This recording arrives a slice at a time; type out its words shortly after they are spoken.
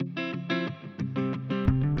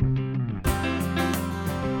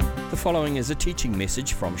following is a teaching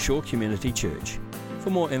message from Shore Community Church. For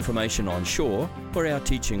more information on Shore or our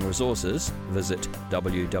teaching resources, visit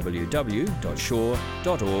www.shore.org.nz.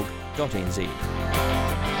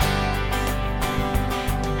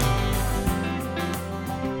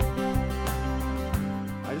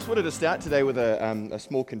 I just wanted to start today with a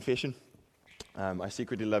small confession. I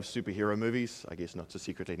secretly love superhero movies. I guess not so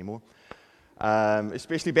secretly anymore.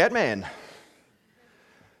 Especially Batman.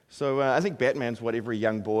 So I think Batman's what every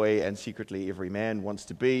young boy and secretly every man wants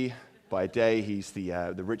to be. By day, he's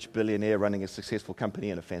the rich billionaire running a successful company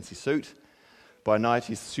in a fancy suit. By night,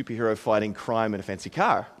 he's the superhero fighting crime in a fancy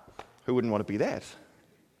car. Who wouldn't want to be that?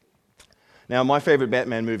 Now, my favorite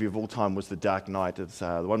Batman movie of all time was The Dark Knight. It's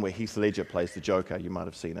the one where Heath Ledger plays the Joker. You might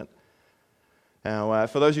have seen it. Now,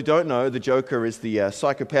 for those who don't know, the Joker is the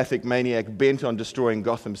psychopathic maniac bent on destroying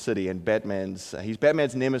Gotham City, and he's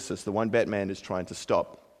Batman's nemesis, the one Batman is trying to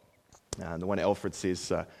stop. The one Alfred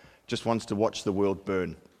says just wants to watch the world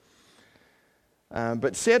burn.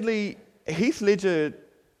 But sadly, Heath Ledger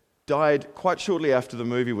died quite shortly after the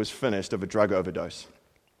movie was finished of a drug overdose.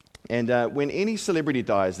 And when any celebrity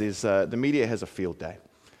dies, the media has a field day.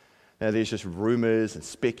 Now, there's just rumors and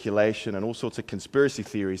speculation and all sorts of conspiracy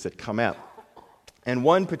theories that come out. And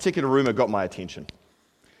one particular rumor got my attention.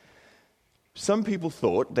 Some people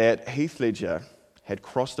thought that Heath Ledger had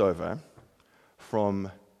crossed over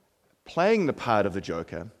from playing the part of the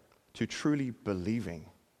Joker to truly believing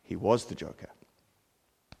he was the Joker.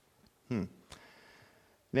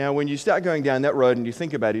 Now, when you start going down that road and you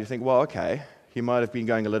think about it, you think, well, okay, he might have been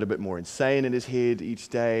going a little bit more insane in his head each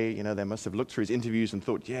day. You know, they must have looked through his interviews and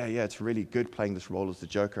thought, yeah, it's really good playing this role as the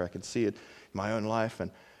Joker. I can see it in my own life.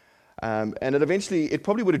 And it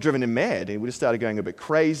probably would have driven him mad. He would have started going a bit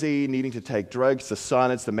crazy, needing to take drugs to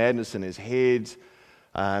silence the madness in his head.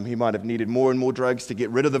 He might have needed more and more drugs to get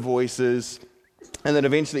rid of the voices. And then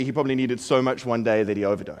eventually he probably needed so much one day that he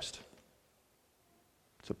overdosed.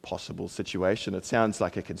 It's a possible situation. It sounds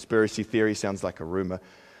like a conspiracy theory, sounds like a rumor.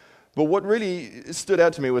 But what really stood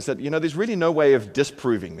out to me was that, there's really no way of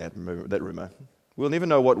disproving that rumor. We'll never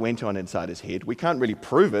know what went on inside his head. We can't really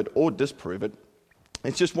prove it or disprove it.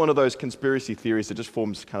 It's just one of those conspiracy theories that just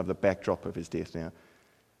forms kind of the backdrop of his death now.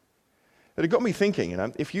 But it got me thinking,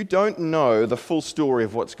 if you don't know the full story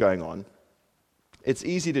of what's going on, it's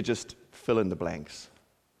easy to just fill in the blanks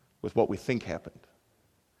with what we think happened.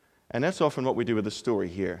 And that's often what we do with the story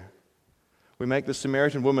here. We make the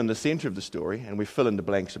Samaritan woman the center of the story, and we fill in the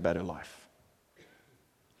blanks about her life.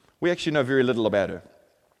 We actually know very little about her.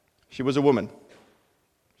 She was a woman.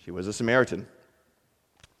 She was a Samaritan.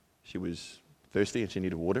 She was thirsty and she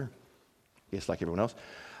needed water, yes, like everyone else.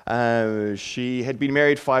 She had been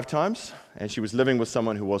married 5 times, and she was living with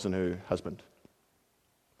someone who wasn't her husband.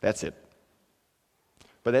 That's it.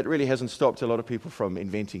 But that really hasn't stopped a lot of people from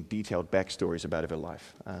inventing detailed backstories about her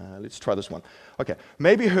life. Let's try this one. Okay,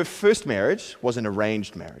 maybe her first marriage was an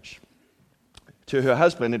arranged marriage. To her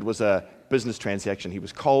husband, it was a business transaction. He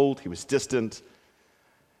was cold, he was distant,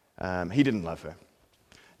 he didn't love her.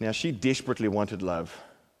 Now, she desperately wanted love.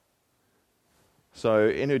 So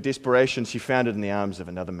in her desperation, she found it in the arms of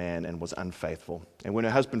another man and was unfaithful. And when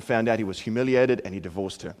her husband found out, he was humiliated and he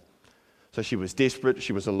divorced her. So she was desperate,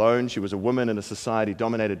 she was alone, she was a woman in a society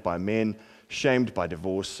dominated by men, shamed by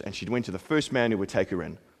divorce, and she went to the first man who would take her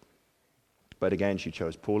in. But again, she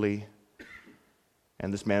chose poorly,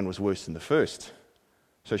 and this man was worse than the first.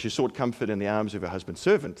 So she sought comfort in the arms of her husband's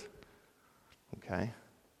servant. Okay.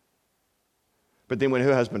 But then when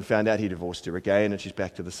her husband found out, he divorced her again, and she's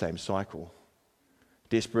back to the same cycle.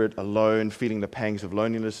 Desperate, alone, feeling the pangs of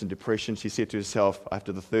loneliness and depression, she said to herself,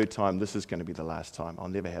 after the 3rd time, this is going to be the last time. I'll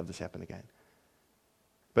never have this happen again.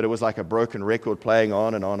 But it was like a broken record playing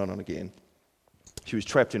on and on and on again. She was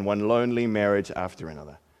trapped in one lonely marriage after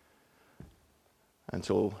another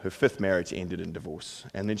until her 5th marriage ended in divorce.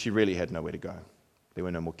 And then she really had nowhere to go. There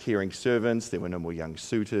were no more caring servants. There were no more young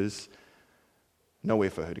suitors. Nowhere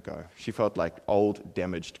for her to go. She felt like old,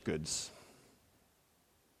 damaged goods.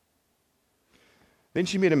 Then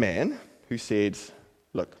she met a man who said,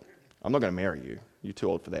 look, I'm not going to marry you. You're too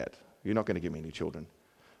old for that. You're not going to give me any children.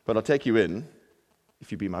 But I'll take you in if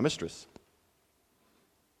you be my mistress.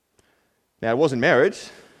 Now, it wasn't marriage,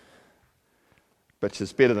 but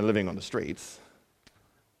it's better than living on the streets.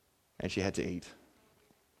 And she had to eat.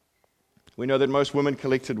 We know that most women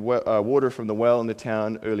collected water from the well in the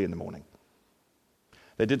town early in the morning.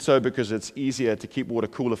 They did so because it's easier to keep water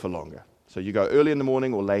cooler for longer. So you go early in the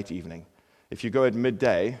morning or late evening. If you go at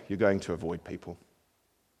midday, you're going to avoid people.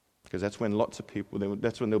 Because that's when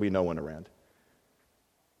there'll be no one around.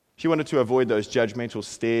 She wanted to avoid those judgmental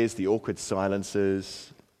stares, the awkward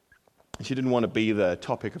silences, She didn't want to be the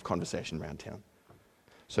topic of conversation around town.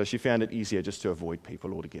 So she found it easier just to avoid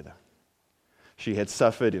people altogether. She had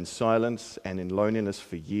suffered in silence and in loneliness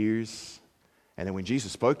for years. And then when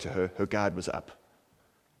Jesus spoke to her, her guard was up.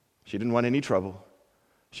 She didn't want any trouble.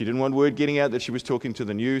 She didn't want word getting out that she was talking to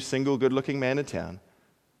the new, single, good-looking man in town.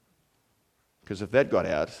 Because if that got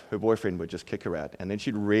out, her boyfriend would just kick her out, and then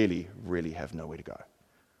she'd really, really have nowhere to go.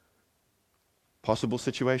 Possible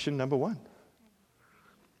situation number 1.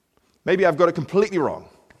 Maybe I've got it completely wrong.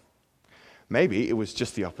 Maybe it was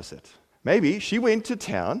just the opposite. Maybe she went to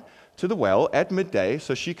town, to the well, at midday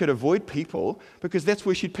so she could avoid people because that's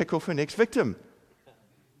where she'd pick off her next victim.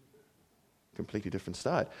 Completely different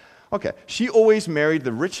start. Okay, she always married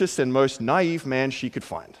the richest and most naive man she could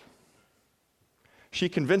find. She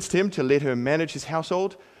convinced him to let her manage his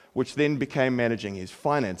household, which then became managing his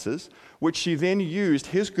finances, which she then used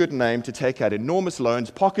his good name to take out enormous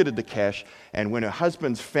loans, pocketed the cash, and when her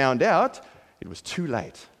husbands found out, it was too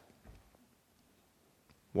late.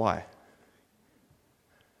 Why?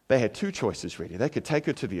 They had 2 choices, really. They could take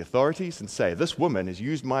her to the authorities and say, this woman has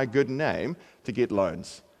used my good name to get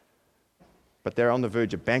loans. But they're on the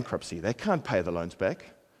verge of bankruptcy. They can't pay the loans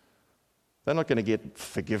back. They're not going to get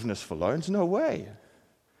forgiveness for loans. No way.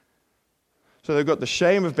 So they've got the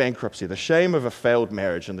shame of bankruptcy, the shame of a failed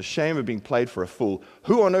marriage, and the shame of being played for a fool.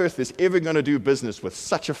 Who on earth is ever going to do business with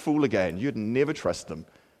such a fool again? You'd never trust them.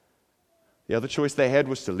 The other choice they had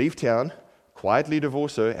was to leave town, quietly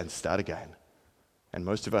divorce her, and start again. And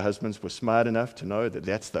most of her husbands were smart enough to know that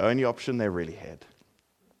that's the only option they really had.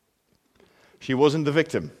 She wasn't the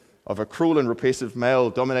victim of a cruel and repressive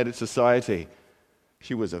male-dominated society.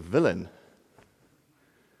 She was a villain.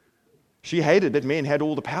 She hated that men had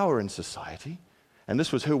all the power in society, and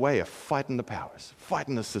this was her way of fighting the powers,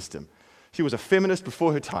 fighting the system. She was a feminist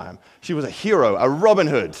before her time. She was a hero, a Robin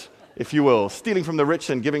Hood, if you will, stealing from the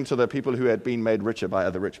rich and giving to the people who had been made richer by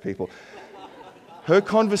other rich people. Her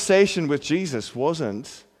conversation with Jesus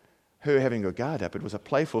wasn't her having her guard up. It was a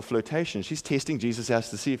playful flirtation. She's testing Jesus out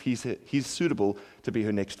to see if he's suitable to be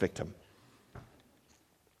her next victim.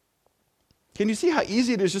 Can you see how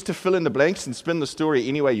easy it is just to fill in the blanks and spin the story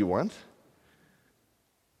any way you want?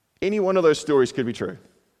 Any one of those stories could be true,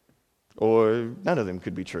 or none of them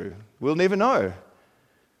could be true. We'll never know.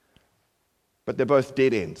 But they're both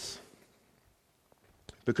dead ends.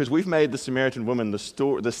 Because we've made the Samaritan woman the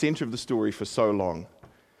center of the story for so long.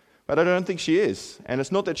 But I don't think she is. And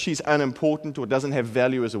it's not that she's unimportant or doesn't have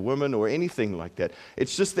value as a woman or anything like that.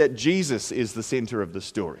 It's just that Jesus is the center of the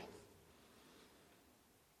story.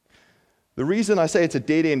 The reason I say it's a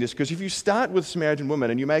dead end is because if you start with Samaritan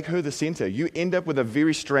woman and you make her the center, you end up with a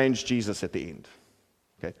very strange Jesus at the end.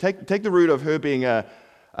 Okay? Take the root of her being a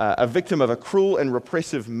victim of a cruel and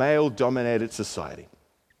repressive male-dominated society.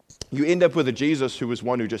 You end up with a Jesus who was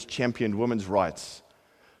one who just championed women's rights,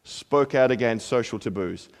 spoke out against social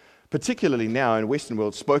taboos, particularly now in the Western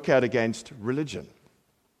world, spoke out against religion,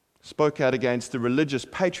 spoke out against the religious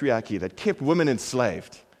patriarchy that kept women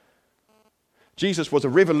enslaved. Jesus was a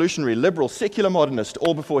revolutionary, liberal, secular modernist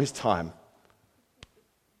all before his time.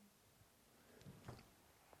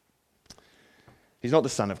 He's not the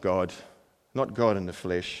Son of God, not God in the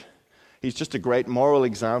flesh. He's just a great moral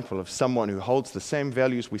example of someone who holds the same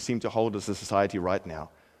values we seem to hold as a society right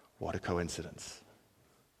now. What a coincidence.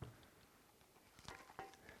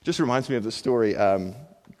 Just reminds me of the story,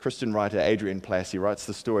 Christian writer Adrian Plass, he writes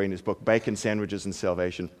the story in his book, Bacon, Sandwiches and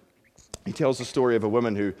Salvation. He tells the story of a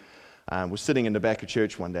woman who was sitting in the back of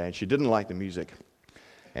church one day and she didn't like the music.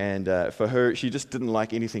 And for her, she just didn't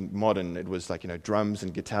like anything modern. It was like, drums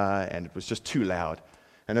and guitar, and it was just too loud.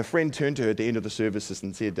 And her friend turned to her at the end of the services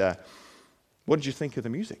and said, what did you think of the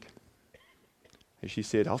music? And she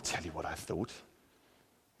said, I'll tell you what I thought.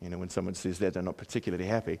 When someone says that, they're not particularly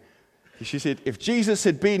happy. She said, if Jesus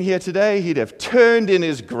had been here today, he'd have turned in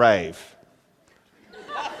his grave.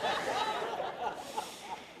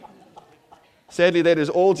 Sadly, that is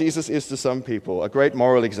all Jesus is to some people, a great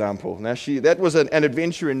moral example. Now, that was an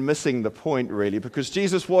adventure in missing the point, really, because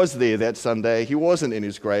Jesus was there that Sunday. He wasn't in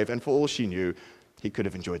his grave, and for all she knew, he could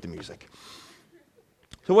have enjoyed the music.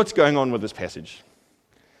 So what's going on with this passage?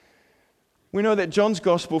 We know that John's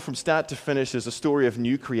gospel from start to finish is a story of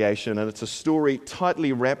new creation, and it's a story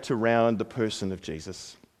tightly wrapped around the person of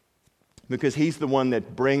Jesus, because he's the one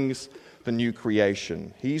that brings the new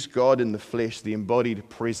creation. He's God in the flesh, the embodied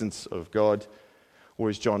presence of God, or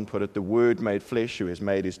as John put it, the Word made flesh who has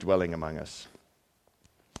made his dwelling among us.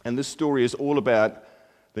 And this story is all about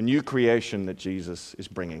the new creation that Jesus is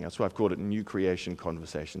bringing. That's why I've called it New Creation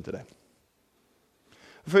Conversation today.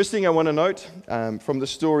 The first thing I want to note from the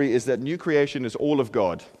story is that new creation is all of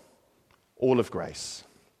God, all of grace.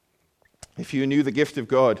 If you knew the gift of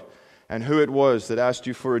God and who it was that asked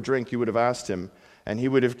you for a drink, you would have asked him, and he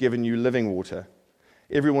would have given you living water.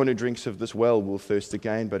 Everyone who drinks of this well will thirst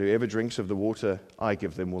again, but whoever drinks of the water I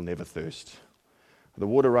give them will never thirst. The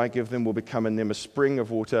water I give them will become in them a spring of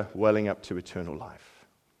water welling up to eternal life.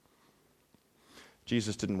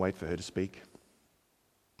 Jesus didn't wait for her to speak.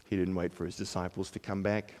 He didn't wait for his disciples to come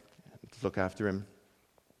back and to look after him.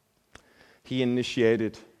 He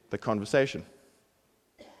initiated the conversation.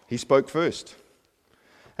 He spoke first.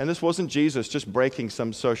 And this wasn't Jesus just breaking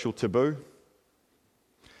some social taboo.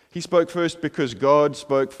 He spoke first because God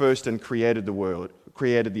spoke first and created the world,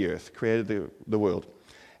 created the earth, created the world.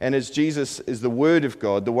 And as Jesus is the Word of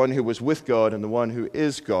God, the one who was with God and the one who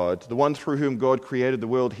is God, the one through whom God created the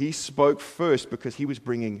world, he spoke first because he was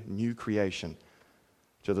bringing new creation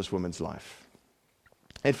to this woman's life.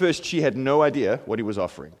 At first, she had no idea what he was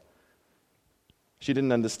offering. She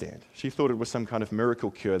didn't understand. She thought it was some kind of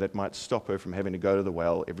miracle cure that might stop her from having to go to the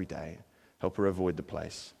well every day, help her avoid the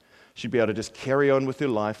place. She'd be able to just carry on with her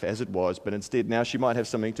life as it was, but instead now she might have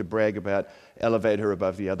something to brag about, elevate her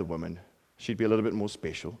above the other women. She'd be a little bit more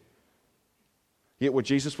special. Yet what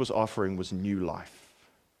Jesus was offering was new life,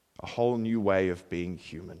 a whole new way of being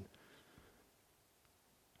human.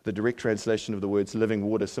 The direct translation of the words living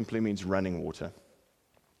water simply means running water,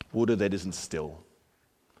 water that isn't still.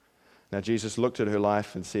 Now Jesus looked at her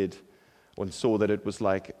life and saw that it was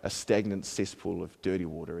like a stagnant cesspool of dirty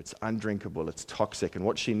water. It's undrinkable, it's toxic, and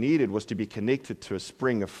what she needed was to be connected to a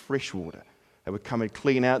spring of fresh water that would come and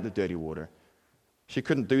clean out the dirty water. She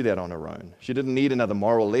couldn't do that on her own. She didn't need another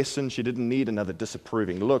moral lesson. She didn't need another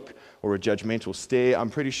disapproving look or a judgmental stare. I'm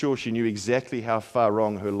pretty sure she knew exactly how far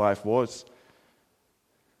wrong her life was.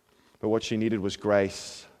 But what she needed was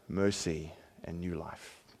grace, mercy, and new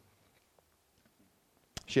life.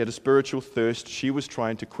 She had a spiritual thirst she was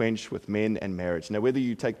trying to quench with men and marriage. Now, whether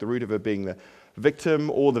you take the route of her being the victim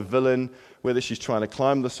or the villain, whether she's trying to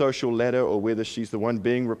climb the social ladder or whether she's the one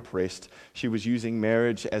being repressed, she was using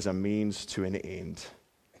marriage as a means to an end.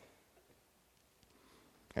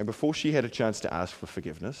 And before she had a chance to ask for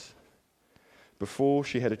forgiveness, before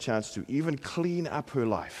she had a chance to even clean up her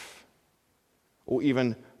life, or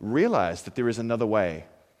even realize that there is another way,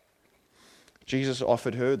 Jesus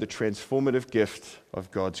offered her the transformative gift of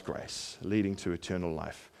God's grace, leading to eternal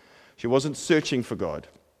life. She wasn't searching for God.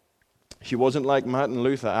 She wasn't like Martin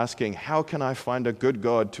Luther asking, how can I find a good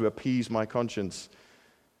God to appease my conscience?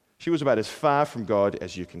 She was about as far from God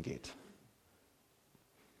as you can get.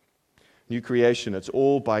 New creation, it's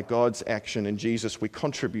all by God's action. In Jesus, we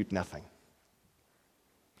contribute nothing.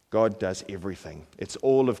 God does everything. It's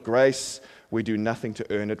all of grace. We do nothing to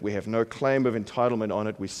earn it. We have no claim of entitlement on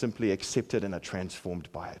it. We simply accept it and are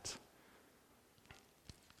transformed by it.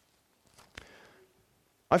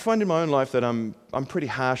 I find in my own life that I'm pretty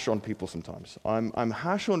harsh on people sometimes. I'm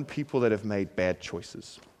harsh on people that have made bad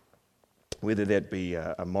choices, whether that be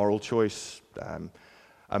a moral choice,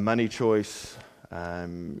 a money choice,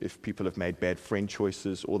 if people have made bad friend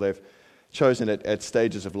choices, or they've chosen at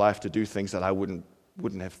stages of life to do things that I wouldn't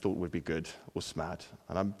have thought would be good or smart.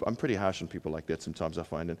 And I'm pretty harsh on people like that sometimes, I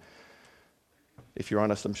find. And if you're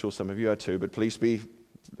honest, I'm sure some of you are too, but please be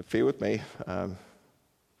fair with me.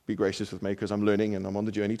 Be gracious with me because I'm learning and I'm on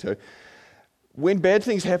the journey too. When bad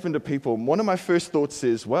things happen to people, one of my first thoughts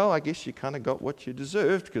is, well, I guess you kind of got what you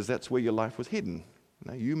deserved because that's where your life was hidden.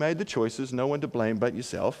 You made the choices, no one to blame but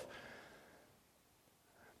yourself.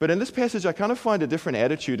 But in this passage, I kind of find a different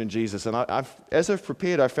attitude in Jesus. And as I've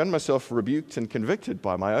prepared, I found myself rebuked and convicted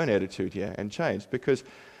by my own attitude here and changed. Because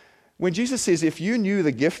when Jesus says, if you knew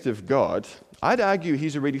the gift of God, I'd argue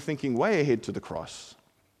he's already thinking way ahead to the cross.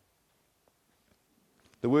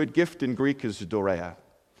 The word gift in Greek is dorea.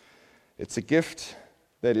 It's a gift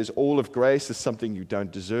that is all of grace, is something you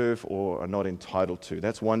don't deserve or are not entitled to.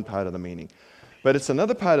 That's one part of the meaning. But it's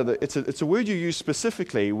another part of it's a word you use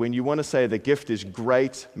specifically when you want to say the gift is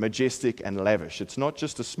great, majestic, and lavish. It's not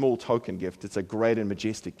just a small token gift, it's a great and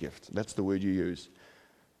majestic gift. That's the word you use.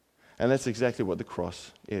 And that's exactly what the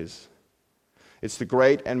cross is. It's the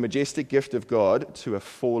great and majestic gift of God to a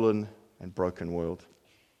fallen and broken world.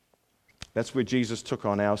 That's where Jesus took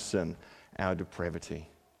on our sin, our depravity,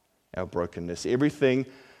 our brokenness. Everything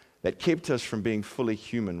that kept us from being fully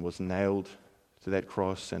human was nailed to that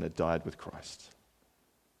cross, and it died with Christ.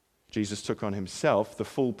 Jesus took on himself the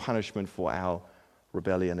full punishment for our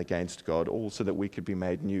rebellion against God, all so that we could be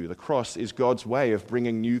made new. The cross is God's way of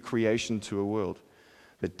bringing new creation to a world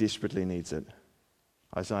that desperately needs it.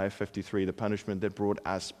 Isaiah 53, the punishment that brought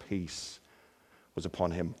us peace was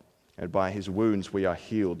upon him, and by his wounds we are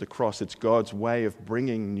healed. The cross, it's God's way of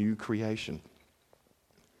bringing new creation.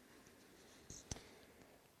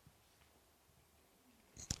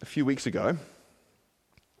 A few weeks ago,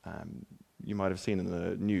 you might have seen in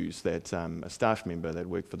the news that a staff member that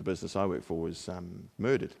worked for the business I work for was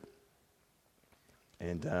murdered.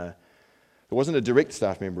 And it wasn't a direct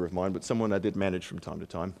staff member of mine, but someone I did manage from time to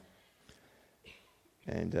time.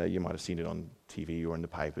 And you might have seen it on TV or in the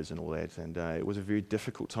papers and all that. And it was a very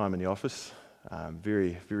difficult time in the office.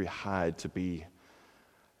 Very, very hard to be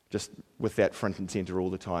just with that front and center all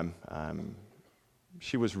the time.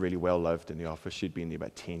 She was really well loved in the office. She'd been there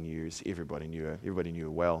about 10 years. Everybody knew her. Everybody knew her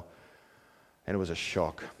well. And it was a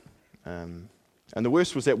shock. And the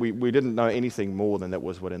worst was that we didn't know anything more than that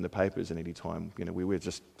was what in the papers at any time. You know, we were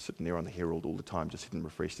just sitting there on the Herald all the time, just hitting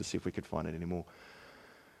refresh to see if we could find it anymore.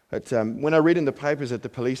 But when I read in the papers that the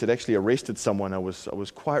police had actually arrested someone, I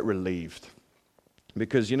was quite relieved.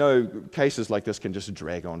 Because, you know, cases like this can just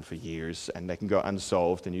drag on for years and they can go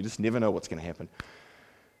unsolved and you just never know what's going to happen.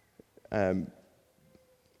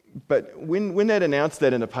 But when they'd announced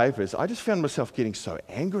that in the papers, I just found myself getting so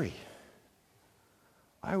angry.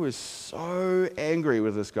 I was so angry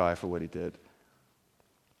with this guy for what he did.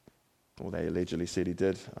 Or they allegedly said he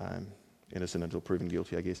did. Innocent until proven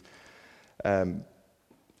guilty, I guess. And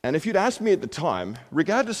if you'd asked me at the time,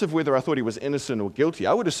 regardless of whether I thought he was innocent or guilty,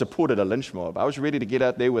 I would have supported a lynch mob. I was ready to get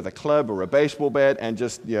out there with a club or a baseball bat and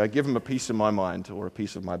just give him a piece of my mind or a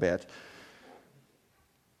piece of my bat.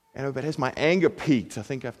 But as my anger peaked, I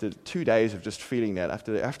think after 2 days of just feeling that,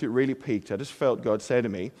 after it really peaked, I just felt God say to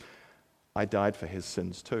me, I died for his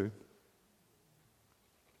sins too.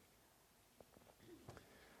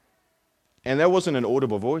 And that wasn't an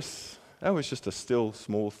audible voice. That was just a still,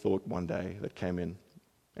 small thought one day that came in.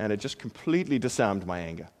 And it just completely disarmed my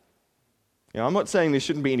anger. I'm not saying there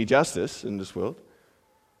shouldn't be any justice in this world.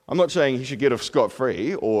 I'm not saying he should get off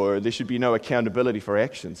scot-free or there should be no accountability for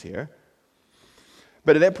actions here.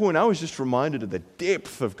 But at that point, I was just reminded of the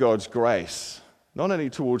depth of God's grace, not only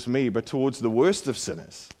towards me, but towards the worst of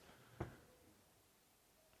sinners.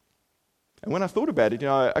 And when I thought about it,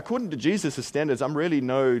 according to Jesus' standards, I'm really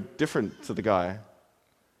no different to the guy.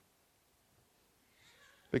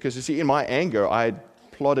 Because you see, in my anger, I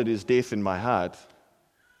plotted his death in my heart.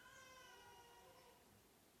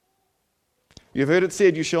 You've heard it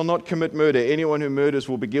said, you shall not commit murder. Anyone who murders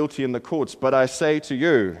will be guilty in the courts. But I say to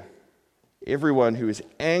you, everyone who is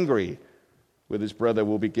angry with his brother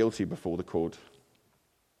will be guilty before the court.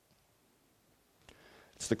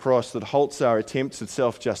 It's the cross that halts our attempts at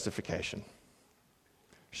self-justification,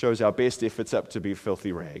 shows our best efforts up to be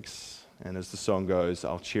filthy rags. And as the song goes,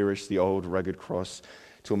 I'll cherish the old rugged cross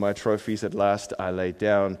till my trophies at last I lay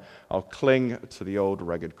down. I'll cling to the old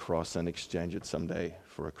rugged cross and exchange it someday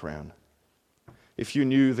for a crown. If you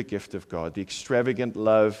knew the gift of God, the extravagant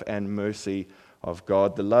love and mercy of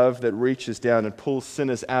God, the love that reaches down and pulls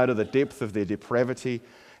sinners out of the depth of their depravity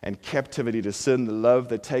and captivity to sin, the love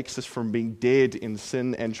that takes us from being dead in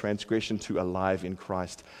sin and transgression to alive in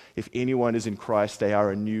Christ. If anyone is in Christ, they are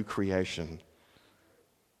a new creation.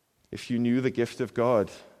 If you knew the gift of God,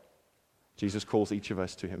 Jesus calls each of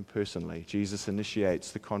us to him personally. Jesus initiates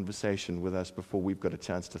the conversation with us before we've got a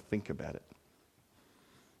chance to think about it.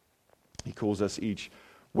 He calls us each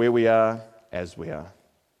where we are, as we are.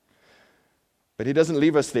 But he doesn't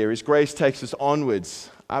leave us there. His grace takes us onwards,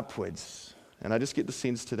 upwards. And I just get the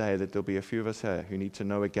sense today that there'll be a few of us here who need to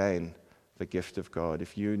know again the gift of God.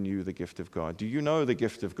 If you knew the gift of God, do you know the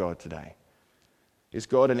gift of God today? Is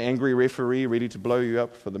God an angry referee ready to blow you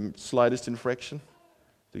up for the slightest infraction?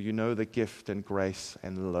 Do you know the gift and grace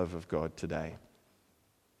and love of God today?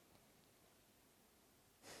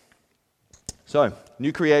 So,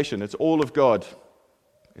 new creation, it's all of God.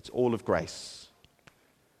 It's all of grace.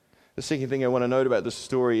 The second thing I want to note about this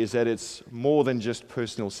story is that it's more than just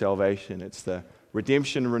personal salvation. It's the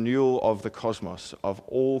redemption and renewal of the cosmos, of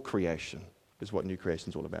all creation, is what new creation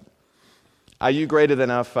is all about. Are you greater than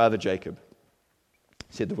our father Jacob?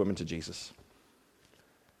 Said the woman to Jesus.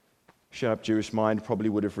 Sharp Jewish mind probably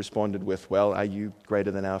would have responded with, well, are you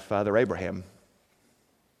greater than our father Abraham?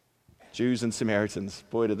 Jews and Samaritans,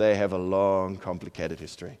 boy, do they have a long, complicated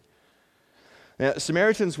history. Now,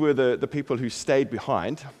 Samaritans were the people who stayed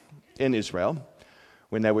behind in Israel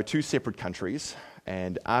when they were two separate countries,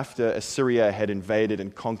 and after Assyria had invaded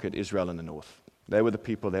and conquered Israel in the north. They were the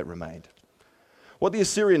people that remained. What the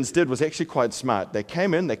Assyrians did was actually quite smart. They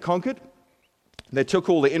came in, they conquered, they took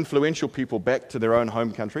all the influential people back to their own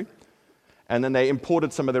home country, and then they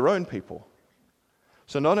imported some of their own people.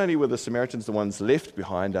 So not only were the Samaritans the ones left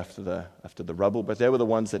behind after the rubble, but they were the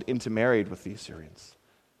ones that intermarried with the Assyrians.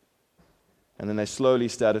 And then they slowly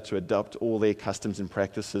started to adopt all their customs and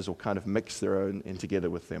practices, or kind of mix their own in together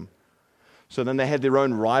with them. So then they had their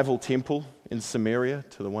own rival temple in Samaria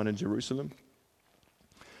to the one in Jerusalem.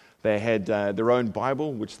 They had their own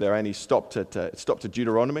Bible, which they only stopped at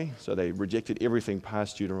Deuteronomy, so they rejected everything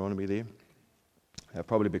past Deuteronomy there,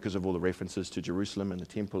 probably because of all the references to Jerusalem and the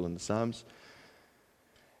temple and the Psalms.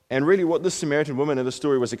 And really what this Samaritan woman in the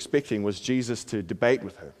story was expecting was Jesus to debate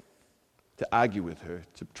with her, to argue with her,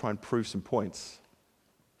 to try and prove some points.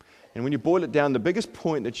 And when you boil it down, the biggest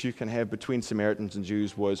point that you can have between Samaritans and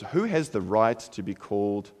Jews was, who has the right to be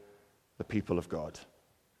called the people of God?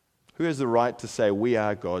 Who has the right to say we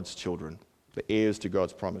are God's children, the heirs to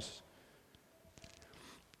God's promise?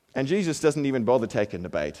 And Jesus doesn't even bother taking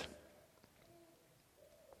debate,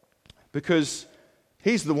 because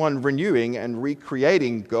he's the one renewing and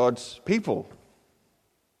recreating God's people.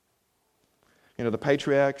 You know, the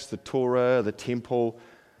patriarchs, the Torah, the temple,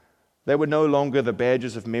 they were no longer the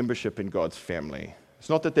badges of membership in God's family. It's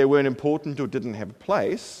not that they weren't important or didn't have a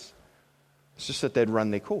place. It's just that they'd run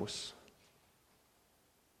their course.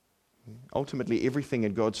 Ultimately, everything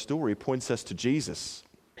in God's story points us to Jesus.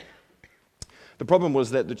 The problem was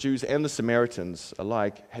that the Jews and the Samaritans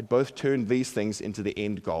alike had both turned these things into the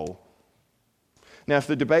end goal. Now, if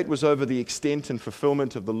the debate was over the extent and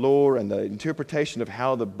fulfillment of the law and the interpretation of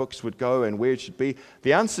how the books would go and where it should be,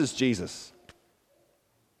 the answer is Jesus.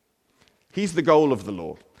 He's the goal of the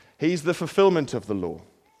law. He's the fulfillment of the law.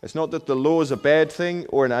 It's not that the law is a bad thing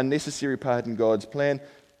or an unnecessary part in God's plan.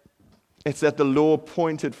 It's that the law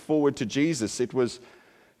pointed forward to Jesus. It was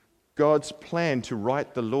God's plan to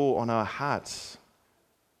write the law on our hearts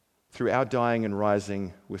through our dying and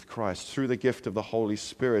rising with Christ, through the gift of the Holy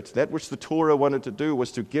Spirit. That which the Torah wanted to do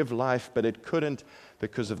was to give life, but it couldn't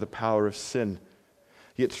because of the power of sin.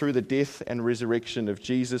 Yet through the death and resurrection of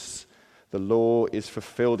Jesus, the law is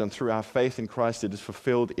fulfilled, and through our faith in Christ, it is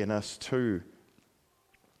fulfilled in us too.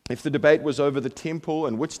 If the debate was over the temple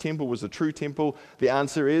and which temple was the true temple, the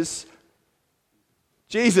answer is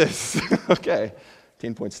Jesus. Okay,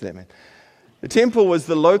 10 points to that, man. The temple was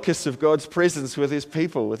the locus of God's presence with his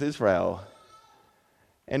people, with Israel.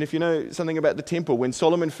 And if you know something about the temple, when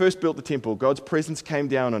Solomon first built the temple, God's presence came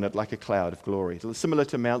down on it like a cloud of glory, similar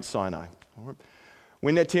to Mount Sinai.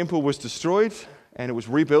 When that temple was destroyed and it was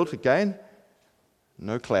rebuilt again,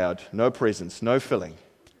 no cloud, no presence, no filling.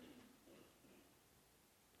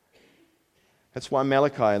 That's why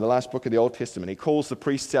Malachi, in the last book of the Old Testament, he calls the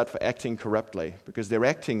priests out for acting corruptly, because they're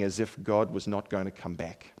acting as if God was not going to come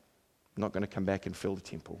back, not going to come back and fill the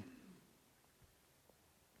temple.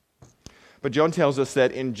 But John tells us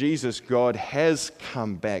that in Jesus, God has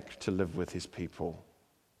come back to live with his people.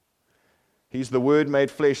 He's the Word made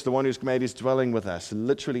flesh, the one who's made his dwelling with us,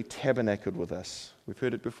 literally tabernacled with us. We've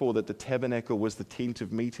heard it before that the tabernacle was the tent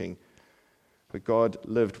of meeting where God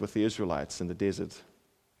lived with the Israelites in the desert.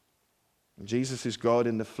 Jesus is God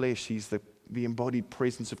in the flesh. He's the embodied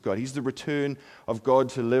presence of God. He's the return of God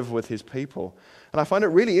to live with his people. And I find it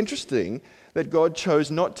really interesting that God chose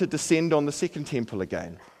not to descend on the second temple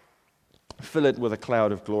again, fill it with a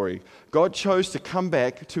cloud of glory. God chose to come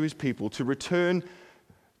back to his people, to return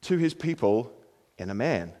to his people in a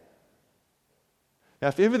man. Now,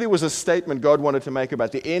 if ever there was a statement God wanted to make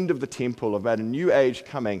about the end of the temple, about a new age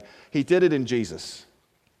coming, he did it in Jesus.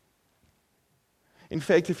 In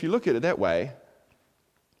fact, if you look at it that way,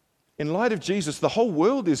 in light of Jesus, the whole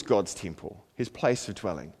world is God's temple, his place of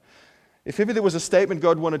dwelling. If ever there was a statement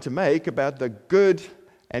God wanted to make about the good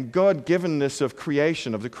and God-givenness of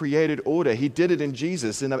creation, of the created order, he did it in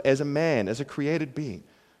Jesus as a man, as a created being,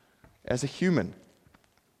 as a human.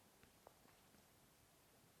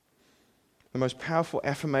 The most powerful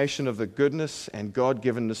affirmation of the goodness and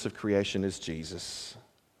God-givenness of creation is Jesus.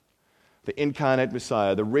 The incarnate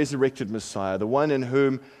Messiah, the resurrected Messiah, the one in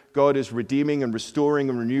whom God is redeeming and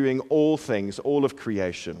restoring and renewing all things, all of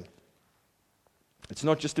creation. It's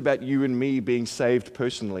not just about you and me being saved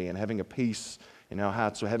personally and having a peace in our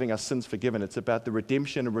hearts or having our sins forgiven. It's about the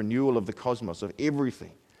redemption and renewal of the cosmos, of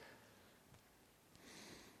everything.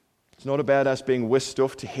 It's not about us being whisked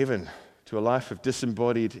off to heaven, to a life of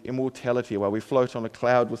disembodied immortality while we float on a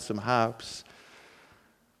cloud with some harps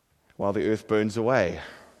while the earth burns away.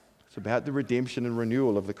 It's about the redemption and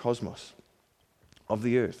renewal of the cosmos, of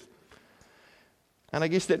the earth. And I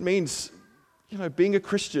guess that means, being a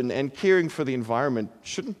Christian and caring for the environment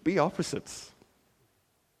shouldn't be opposites.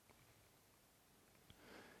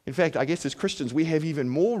 In fact, I guess as Christians, we have even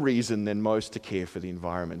more reason than most to care for the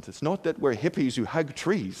environment. It's not that we're hippies who hug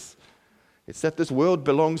trees. It's that this world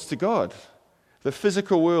belongs to God. The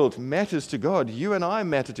physical world matters to God. You and I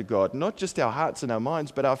matter to God, not just our hearts and our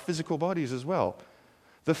minds, but our physical bodies as well.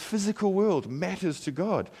 The physical world matters to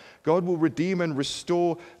God. God will redeem and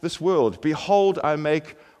restore this world. Behold, I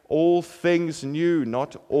make all things new,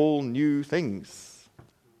 not all new things.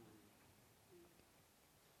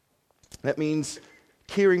 That means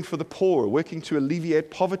caring for the poor, working to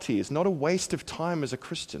alleviate poverty is not a waste of time as a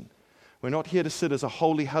Christian. We're not here to sit as a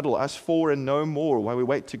holy huddle, us four and no more, while we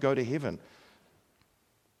wait to go to heaven.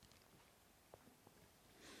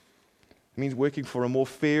 It means working for a more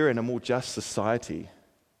fair and a more just society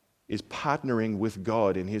is partnering with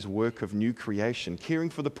God in His work of new creation. Caring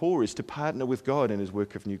for the poor is to partner with God in His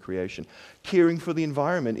work of new creation. Caring for the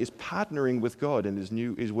environment is partnering with God in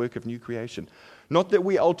His work of new creation. Not that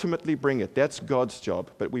we ultimately bring it, that's God's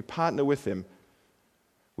job, but we partner with Him.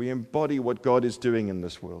 We embody what God is doing in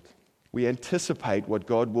this world. We anticipate what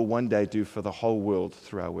God will one day do for the whole world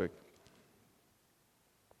through our work.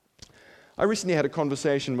 I recently had a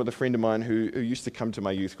conversation with a friend of mine who used to come to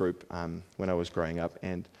my youth group when I was growing up,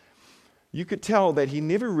 and you could tell that he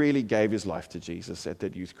never really gave his life to Jesus at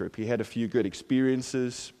that youth group. He had a few good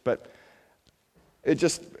experiences, but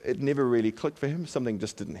it never really clicked for him. Something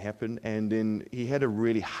just didn't happen, and then he had a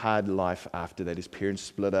really hard life after that. His parents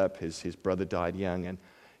split up, his brother died young, and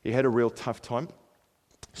he had a real tough time.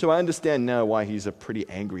 So I understand now why he's a pretty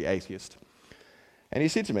angry atheist. And he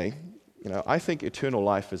said to me, I think eternal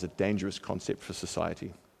life is a dangerous concept for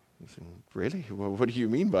society. I said, really? Well, what do you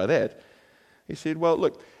mean by that? He said, well,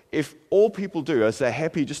 look, if all people do is they're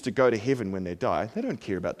happy just to go to heaven when they die, they don't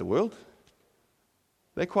care about the world.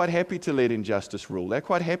 They're quite happy to let injustice rule. They're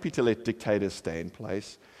quite happy to let dictators stay in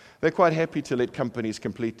place. They're quite happy to let companies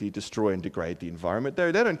completely destroy and degrade the environment.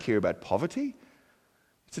 They don't care about poverty.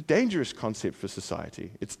 It's a dangerous concept for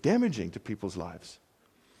society. It's damaging to people's lives.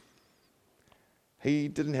 He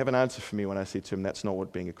didn't have an answer for me when I said to him, that's not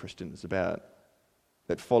what being a Christian is about.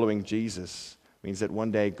 That following Jesus means that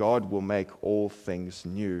one day God will make all things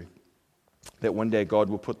new. That one day God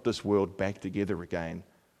will put this world back together again.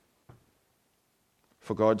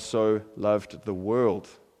 For God so loved the world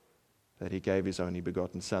that He gave His only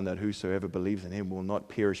begotten Son, that whosoever believes in Him will not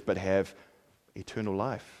perish but have eternal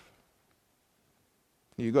life.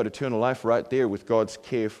 You've got eternal life right there with God's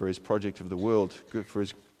care for His project of the world, for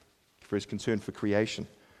His concern for creation,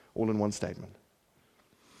 all in one statement.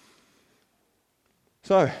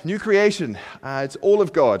 So, new creation, it's all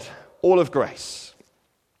of God, all of grace.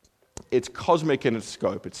 It's cosmic in its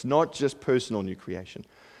scope. It's not just personal new creation.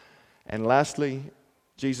 And lastly,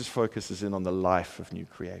 Jesus focuses in on the life of new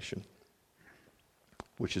creation,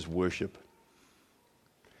 which is worship.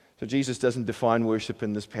 So Jesus doesn't define worship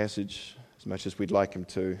in this passage as much as we'd like Him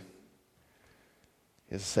to.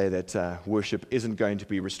 He has to say that worship isn't going to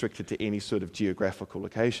be restricted to any sort of geographical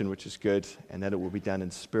location, which is good, and that it will be done in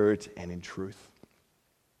spirit and in truth.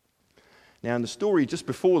 Now, in the story just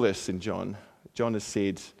before this in John has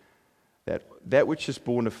said that which is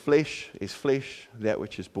born of flesh is flesh, that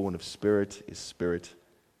which is born of spirit is spirit.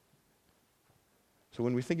 So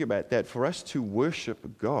when we think about that, for us to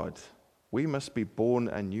worship God, we must be born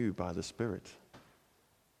anew by the Spirit.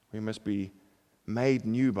 We must be made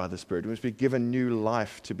new by the Spirit. We must be given new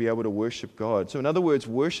life to be able to worship God. So in other words,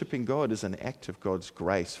 worshiping God is an act of God's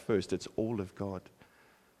grace first. It's all of God.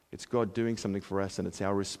 It's God doing something for us, and it's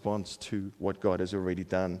our response to what God has already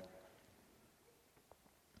done.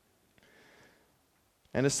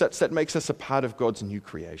 And as such, that makes us a part of God's new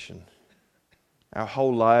creation. Our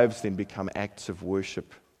whole lives then become acts of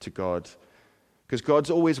worship to God, because God's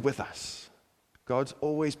always with us. God's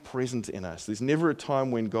always present in us. There's never a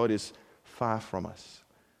time when God is far from us.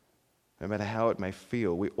 No matter how it may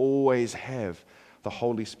feel, we always have the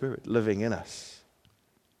Holy Spirit living in us.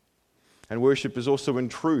 And worship is also in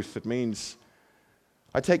truth. It means,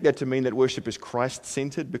 I take that to mean that worship is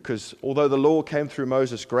Christ-centered, because although the law came through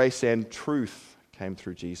Moses, grace and truth came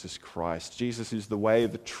through Jesus Christ. Jesus is the way,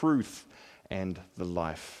 the truth, and the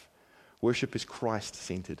life. Worship is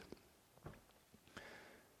Christ-centered.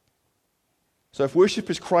 So if worship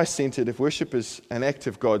is Christ-centered, if worship is an act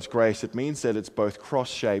of God's grace, it means that it's both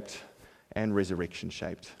cross-shaped and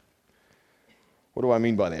resurrection-shaped. What do I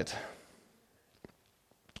mean by that?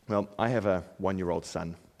 Well, I have a 1-year-old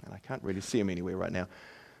son, and I can't really see him anywhere right now.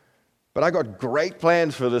 But I got great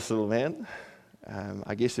plans for this little man.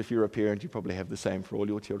 I guess if you're a parent, you probably have the same for all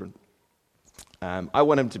your children. I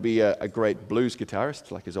want him to be a great blues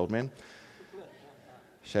guitarist, like his old man.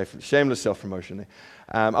 Shameless self-promotion there.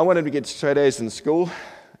 I want him to get straight A's in school.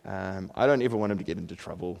 I don't ever want him to get into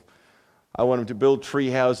trouble. I want him to build tree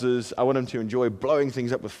houses. I want him to enjoy blowing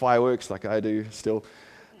things up with fireworks like I do still.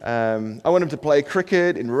 I want him to play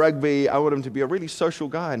cricket and rugby. I want him to be a really social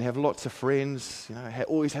guy and have lots of friends.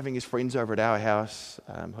 Always having his friends over at our house.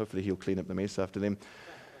 Hopefully he'll clean up the mess after them.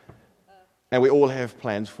 And we all have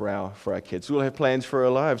plans for our kids. We all have plans for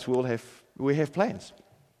our lives. We have plans.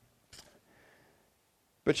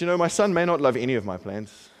 But my son may not love any of my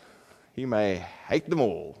plans. He may hate them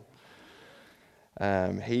all.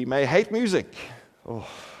 He may hate music. Oh,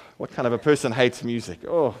 what kind of a person hates music?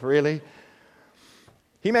 Oh, really?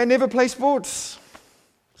 He may never play sports,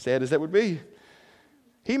 sad as that would be.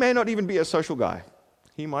 He may not even be a social guy.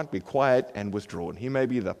 He might be quiet and withdrawn. He may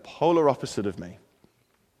be the polar opposite of me.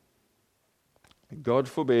 God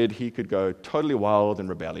forbid he could go totally wild and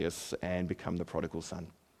rebellious and become the prodigal son.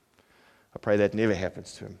 I pray that never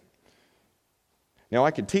happens to him. Now,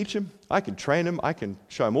 I can teach him, I can train him, I can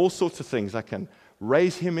show him all sorts of things. I can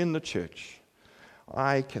raise him in the church.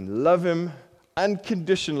 I can love him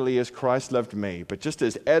unconditionally as Christ loved me. But just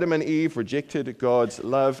as Adam and Eve rejected God's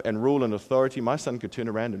love and rule and authority, my son could turn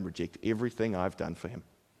around and reject everything I've done for him.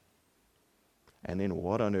 And then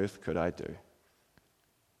what on earth could I do?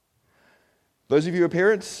 Those of you who are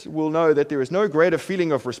parents will know that there is no greater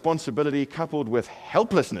feeling of responsibility coupled with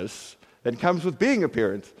helplessness than comes with being a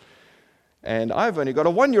parent. And I've only got a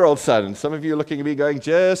 1-year-old son. Some of you are looking at me going,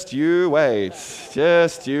 just you wait.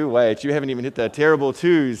 Just you wait. You haven't even hit the terrible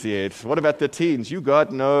 2s yet. What about the teens? You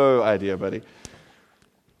got no idea, buddy.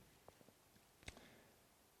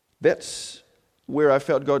 That's where I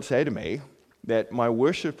felt God say to me that my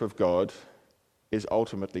worship of God is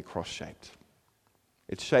ultimately cross-shaped.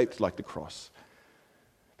 It's shaped like the cross.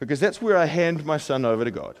 Because that's where I hand my son over to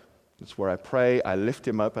God. That's where I pray, I lift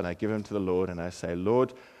him up, and I give him to the Lord, and I say,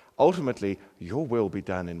 Lord, ultimately, your will be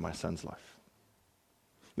done in my son's life.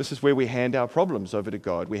 This is where we hand our problems over to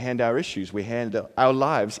God. We hand our issues. We hand our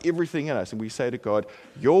lives, everything in us. And we say to God,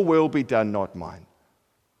 your will be done, not mine.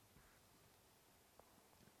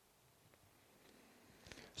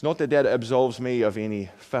 It's not that that absolves me of any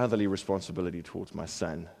fatherly responsibility towards my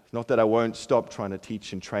son. It's not that I won't stop trying to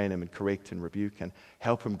teach and train him and correct and rebuke and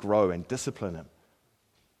help him grow and discipline him.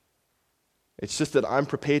 It's just that I'm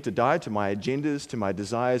prepared to die to my agendas, to my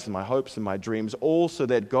desires and my hopes and my dreams, all so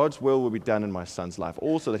that God's will be done in my son's life,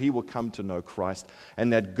 all so that he will come to know Christ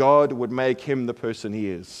and that God would make him the person he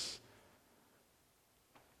is.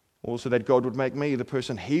 Also that God would make me the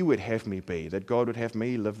person he would have me be, that God would have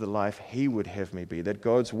me live the life he would have me be, that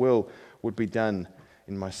God's will would be done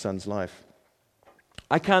in my son's life.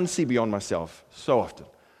 I can't see beyond myself so often.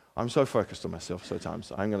 I'm so focused on myself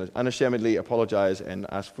sometimes. I'm going to unashamedly apologize and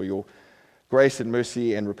ask for your grace and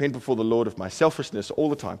mercy and repent before the Lord of my selfishness all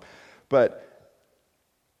the time. But,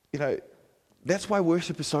 that's why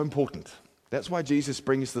worship is so important. That's why Jesus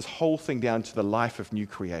brings this whole thing down to the life of new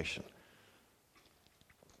creation.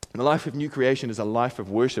 And the life of new creation is a life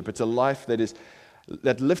of worship. It's a life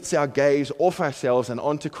that lifts our gaze off ourselves and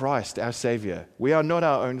onto Christ, our Savior. We are not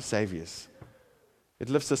our own saviors. It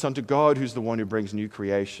lifts us onto God, who's the one who brings new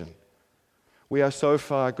creation. We are so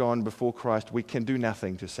far gone before Christ, we can do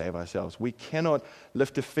nothing to save ourselves. We cannot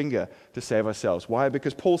lift a finger to save ourselves. Why?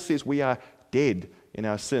 Because Paul says we are dead in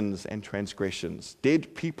our sins and transgressions.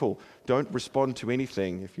 Dead people don't respond to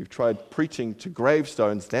anything. If you've tried preaching to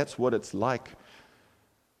gravestones, that's what it's like.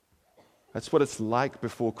 That's what it's like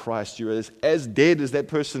before Christ. You're as dead as that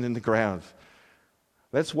person in the ground.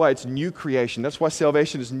 That's why it's new creation. That's why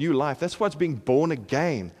salvation is new life. That's why it's being born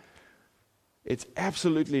again. It's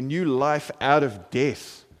absolutely new life out of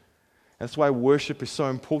death. That's why worship is so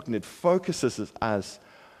important. It focuses us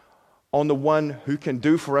on the one who can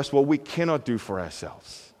do for us what we cannot do for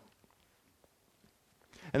ourselves.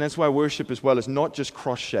 And that's why worship as well is not just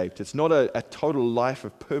cross-shaped. It's not a total life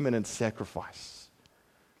of permanent sacrifice.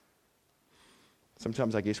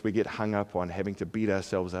 Sometimes I guess we get hung up on having to beat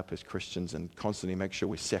ourselves up as Christians and constantly make sure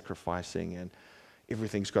we're sacrificing and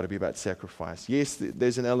everything's got to be about sacrifice. Yes,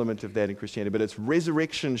 there's an element of that in Christianity, but it's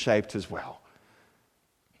resurrection-shaped as well.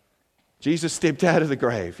 Jesus stepped out of the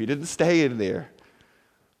grave. He didn't stay in there.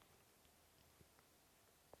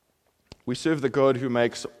 We serve the God who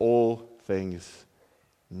makes all things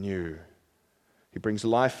new. He brings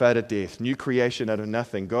life out of death, new creation out of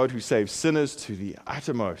nothing. God who saves sinners to the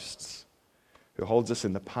uttermost, who holds us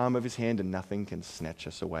in the palm of his hand and nothing can snatch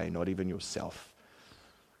us away, not even yourself.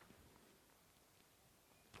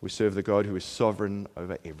 We serve the God who is sovereign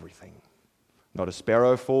over everything. Not a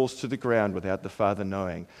sparrow falls to the ground without the Father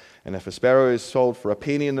knowing. And if a sparrow is sold for a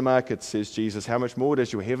penny in the market, says Jesus, how much more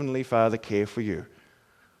does your heavenly Father care for you?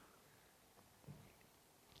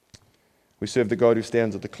 We serve the God who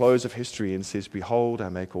stands at the close of history and says, behold, I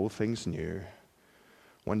make all things new.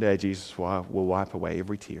 One day Jesus will wipe away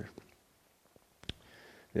every tear.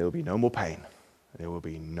 There will be no more pain. There will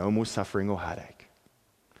be no more suffering or heartache.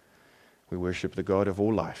 We worship the God of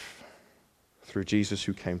all life through Jesus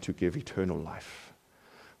who came to give eternal life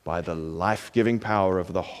by the life-giving power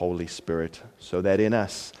of the Holy Spirit, so that in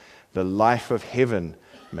us the life of heaven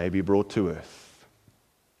may be brought to earth.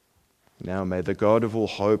 Now may the God of all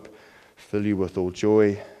hope fill you with all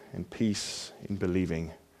joy and peace in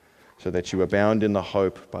believing, so that you abound in the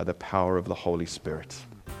hope by the power of the Holy Spirit.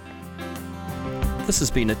 This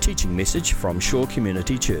has been a teaching message from Shore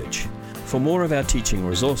Community Church. For more of our teaching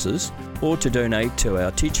resources, or to donate to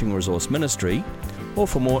our teaching resource ministry, or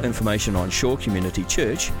for more information on Shore Community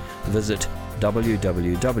Church, visit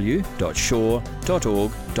www.shore.org.nz.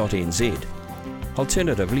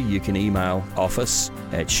 Alternatively, you can email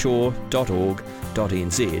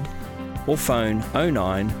office@shore.org.nz or phone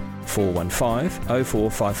 09 415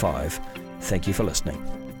 0455. Thank you for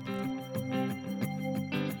listening.